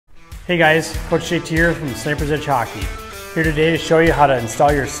Hey guys, Coach JT here from Sniper's Edge Hockey. Here today to show you how to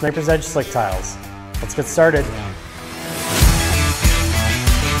install your Sniper's Edge slick tiles. Let's get started.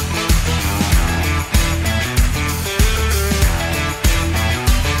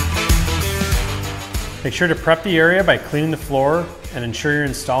 Make sure to prep the area by cleaning the floor and ensure you're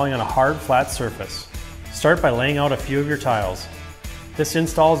installing on a hard, flat surface. Start by laying out a few of your tiles. This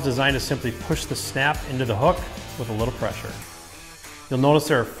install is designed to simply push the snap into the hook with a little pressure. You'll notice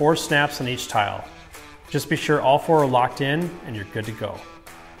there are 4 snaps on each tile. Just be sure all 4 are locked in and you're good to go.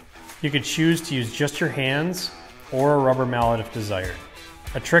 You could choose to use just your hands or a rubber mallet if desired.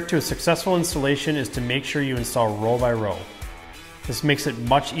 A trick to a successful installation is to make sure you install row by row. This makes it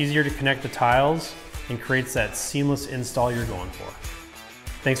much easier to connect the tiles and creates that seamless install you're going for.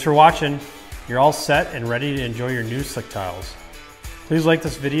 Thanks for watching. You're all set and ready to enjoy your new slick tiles. Please like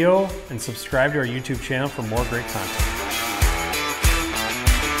this video and subscribe to our YouTube channel for more great content.